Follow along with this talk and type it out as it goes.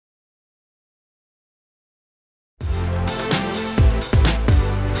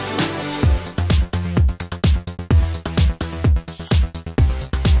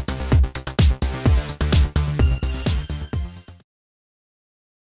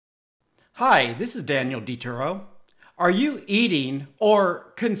Hi, this is Daniel DiTuro. Are you eating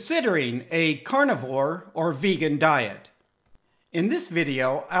or considering a carnivore or vegan diet? In this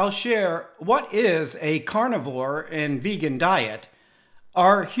video, I'll share what is a carnivore and vegan diet.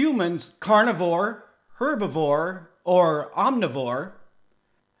 Are humans carnivore, herbivore, or omnivore?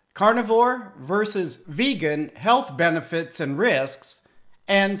 Carnivore versus vegan health benefits and risks,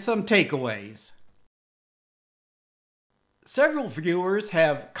 and some takeaways. Several viewers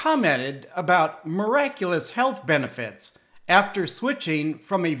have commented about miraculous health benefits after switching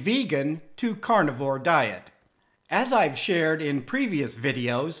from a vegan to carnivore diet. As I've shared in previous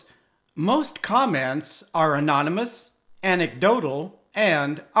videos, most comments are anonymous, anecdotal,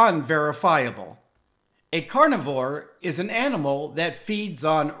 and unverifiable. A carnivore is an animal that feeds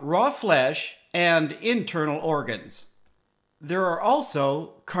on raw flesh and internal organs. There are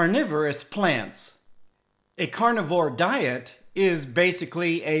also carnivorous plants. A carnivore diet is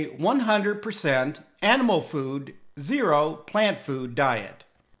basically a 100% animal food, zero plant food diet.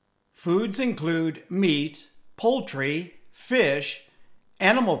 Foods include meat, poultry, fish,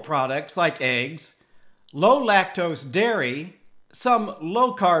 animal products like eggs, low lactose dairy, some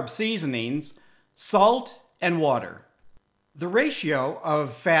low carb seasonings, salt, and water. The ratio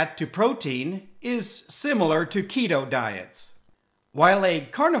of fat to protein is similar to keto diets. While a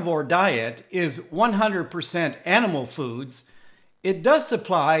carnivore diet is 100% animal foods, it does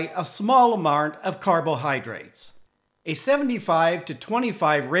supply a small amount of carbohydrates. A 75 to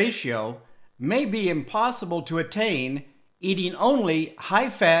 25 ratio may be impossible to attain eating only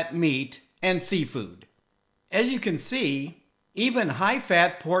high-fat meat and seafood. As you can see, even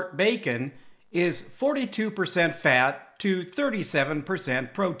high-fat pork bacon is 42% fat to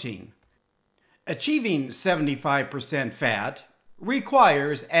 37% protein. Achieving 75% fat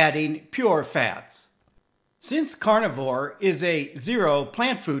requires adding pure fats. Since carnivore is a zero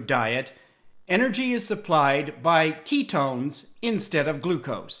plant food diet, energy is supplied by ketones instead of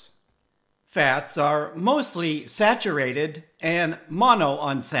glucose. Fats are mostly saturated and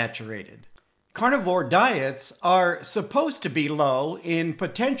monounsaturated. Carnivore diets are supposed to be low in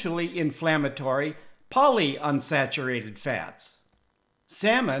potentially inflammatory polyunsaturated fats.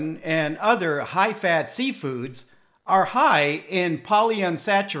 Salmon and other high-fat seafoods are high in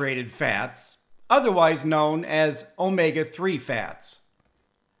polyunsaturated fats, otherwise known as omega-3 fats.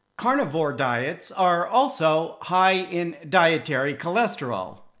 Carnivore diets are also high in dietary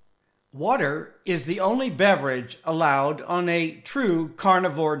cholesterol. Water is the only beverage allowed on a true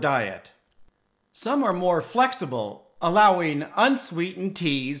carnivore diet. Some are more flexible, allowing unsweetened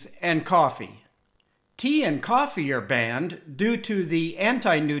teas and coffee. Tea and coffee are banned due to the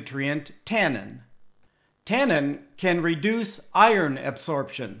anti-nutrient tannin. Tannin can reduce iron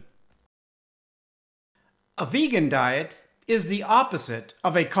absorption. A vegan diet is the opposite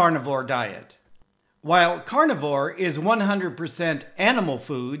of a carnivore diet. While carnivore is 100% animal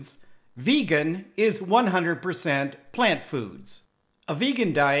foods, vegan is 100% plant foods. A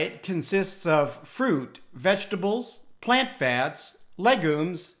vegan diet consists of fruit, vegetables, plant fats,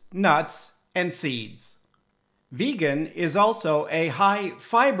 legumes, nuts, and seeds. Vegan is also a high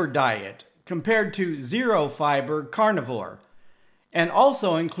fiber diet compared to zero fiber carnivore, and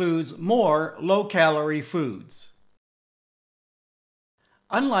also includes more low-calorie foods.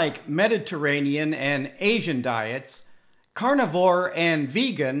 Unlike Mediterranean and Asian diets, carnivore and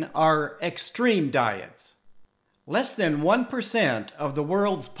vegan are extreme diets. Less than 1% of the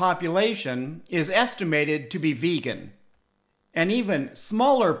world's population is estimated to be vegan. An even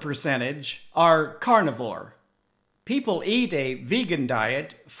smaller percentage are carnivore. People eat a vegan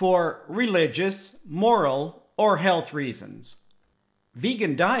diet for religious, moral, or health reasons.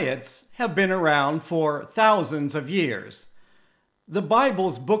 Vegan diets have been around for thousands of years. The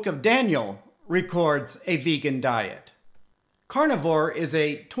Bible's Book of Daniel records a vegan diet. Carnivore is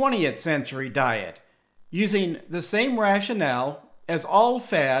a 20th century diet, using the same rationale as all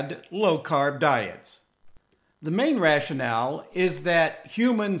fad, low-carb diets. The main rationale is that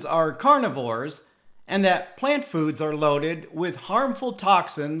humans are carnivores and that plant foods are loaded with harmful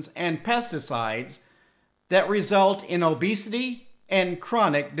toxins and pesticides that result in obesity and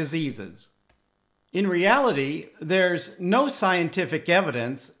chronic diseases. In reality, there's no scientific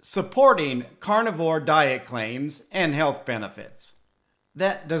evidence supporting carnivore diet claims and health benefits.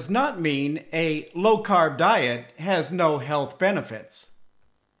 That does not mean a low-carb diet has no health benefits.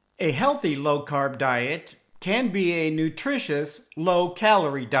 A healthy low-carb diet can be a nutritious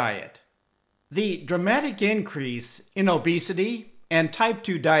low-calorie diet. The dramatic increase in obesity and type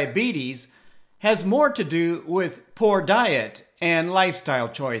 2 diabetes has more to do with poor diet and lifestyle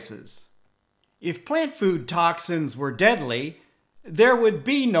choices. If plant food toxins were deadly, there would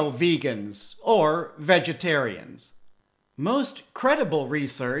be no vegans or vegetarians. Most credible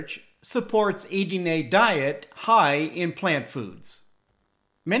research supports eating a diet high in plant foods.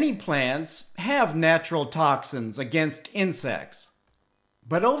 Many plants have natural toxins against insects.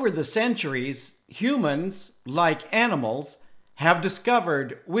 But over the centuries, humans, like animals, have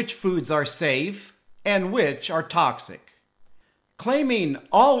discovered which foods are safe and which are toxic. Claiming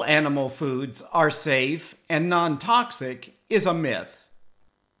all animal foods are safe and non-toxic is a myth.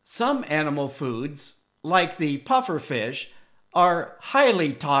 Some animal foods, like the pufferfish, are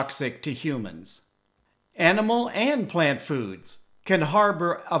highly toxic to humans. Animal and plant foods can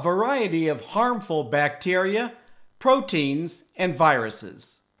harbor a variety of harmful bacteria, proteins, and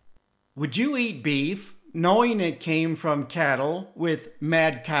viruses. Would you eat beef knowing it came from cattle with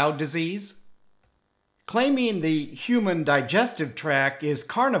mad cow disease? Claiming the human digestive tract is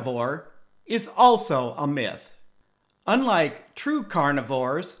carnivore is also a myth. Unlike true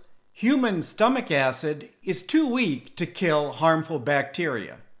carnivores, human stomach acid is too weak to kill harmful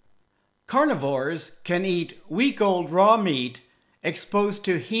bacteria. Carnivores can eat week-old raw meat exposed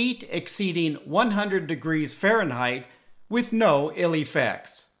to heat exceeding 100 degrees Fahrenheit with no ill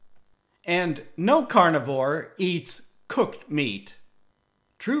effects. And no carnivore eats cooked meat.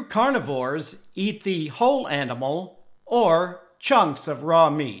 True carnivores eat the whole animal or chunks of raw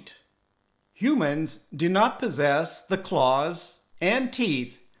meat. Humans do not possess the claws and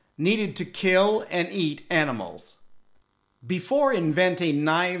teeth needed to kill and eat animals. Before inventing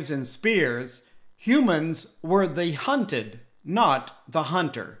knives and spears, humans were the hunted, not the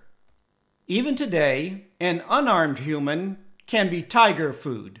hunter. Even today, an unarmed human can be tiger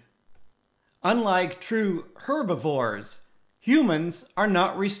food. Unlike true herbivores, humans are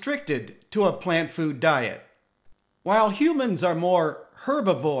not restricted to a plant food diet. While humans are more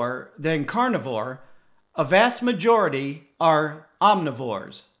herbivore than carnivore, a vast majority are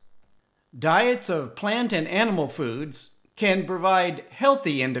omnivores. Diets of plant and animal foods can provide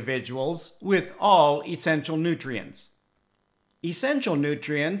healthy individuals with all essential nutrients. Essential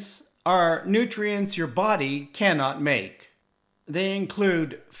nutrients are nutrients your body cannot make. They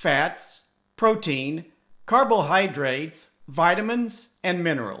include fats, protein, carbohydrates, vitamins, and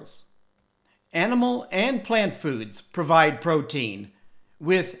minerals. Animal and plant foods provide protein,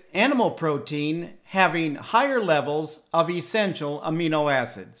 with animal protein having higher levels of essential amino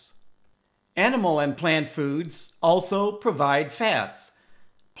acids. Animal and plant foods also provide fats.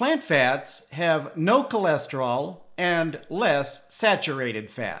 Plant fats have no cholesterol and less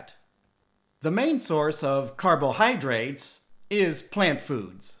saturated fat. The main source of carbohydrates is plant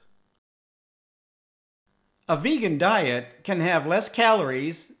foods. A vegan diet can have less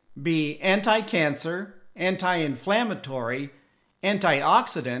calories, be anti-cancer, anti-inflammatory,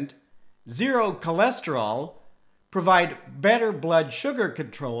 antioxidant, zero cholesterol, provide better blood sugar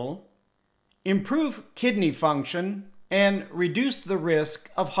control, improve kidney function, and reduce the risk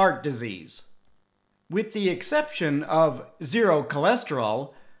of heart disease. With the exception of zero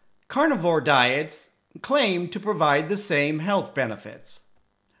cholesterol, carnivore diets claim to provide the same health benefits.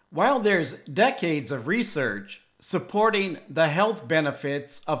 While there's decades of research supporting the health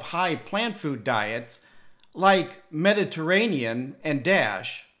benefits of high plant food diets like Mediterranean and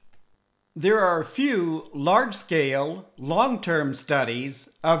DASH, there are few large-scale, long-term studies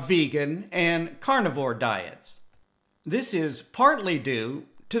of vegan and carnivore diets. This is partly due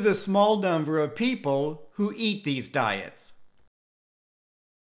to the small number of people who eat these diets.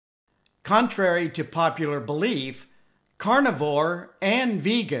 Contrary to popular belief, carnivore and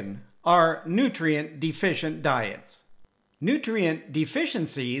vegan are nutrient-deficient diets. Nutrient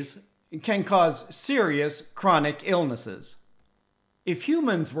deficiencies can cause serious chronic illnesses. If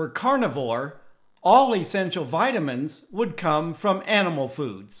humans were carnivore, all essential vitamins would come from animal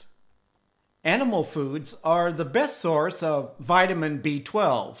foods. Animal foods are the best source of vitamin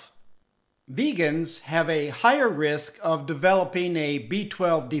B12. Vegans have a higher risk of developing a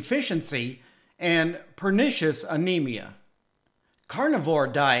B12 deficiency and pernicious anemia. Carnivore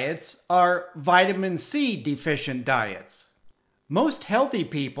diets are vitamin C deficient diets. Most healthy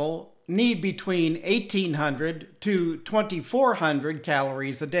people need between 1,800 to 2,400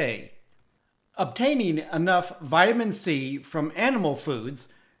 calories a day. Obtaining enough vitamin C from animal foods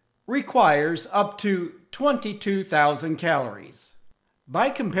requires up to 22,000 calories. By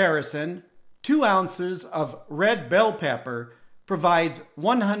comparison, 2 ounces of red bell pepper provides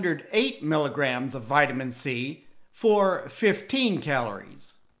 108 milligrams of vitamin C for 15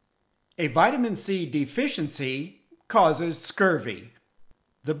 calories. A vitamin C deficiency causes scurvy.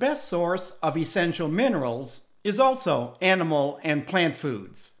 The best source of essential minerals is also animal and plant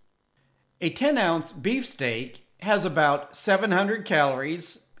foods. A 10-ounce beefsteak has about 700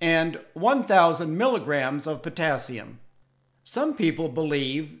 calories and 1,000 milligrams of potassium. Some people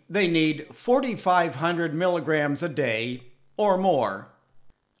believe they need 4,500 milligrams a day or more.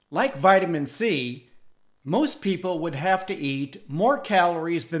 Like vitamin C, most people would have to eat more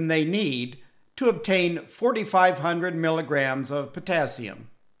calories than they need to obtain 4,500 milligrams of potassium.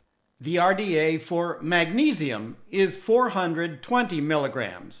 The RDA for magnesium is 420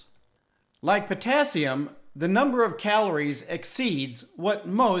 milligrams. Like potassium, the number of calories exceeds what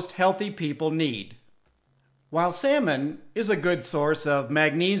most healthy people need. While salmon is a good source of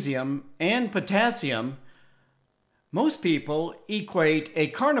magnesium and potassium, most people equate a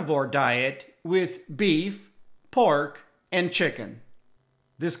carnivore diet with beef, pork, and chicken.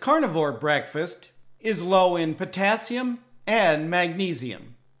 This carnivore breakfast is low in potassium and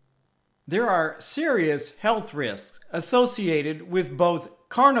magnesium. There are serious health risks associated with both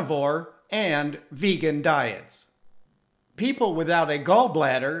carnivore and vegan diets. People without a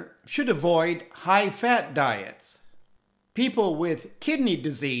gallbladder should avoid high-fat diets. People with kidney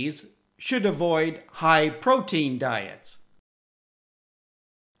disease should avoid high-protein diets.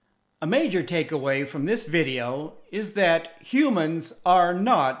 A major takeaway from this video is that humans are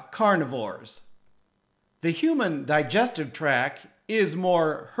not carnivores. The human digestive tract is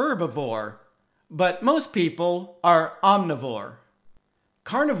more herbivore, but most people are omnivore.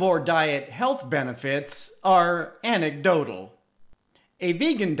 Carnivore diet health benefits are anecdotal. A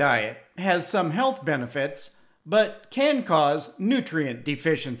vegan diet has some health benefits, but can cause nutrient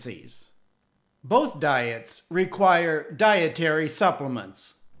deficiencies. Both diets require dietary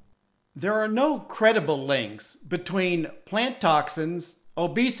supplements. There are no credible links between plant toxins,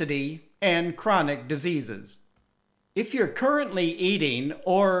 obesity, and chronic diseases. If you're currently eating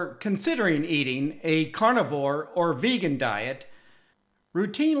or considering eating a carnivore or vegan diet,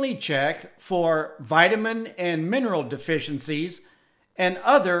 routinely check for vitamin and mineral deficiencies and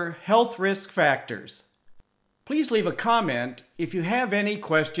other health risk factors. Please leave a comment if you have any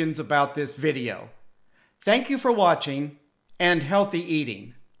questions about this video. Thank you for watching, and healthy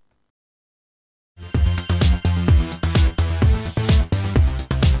eating.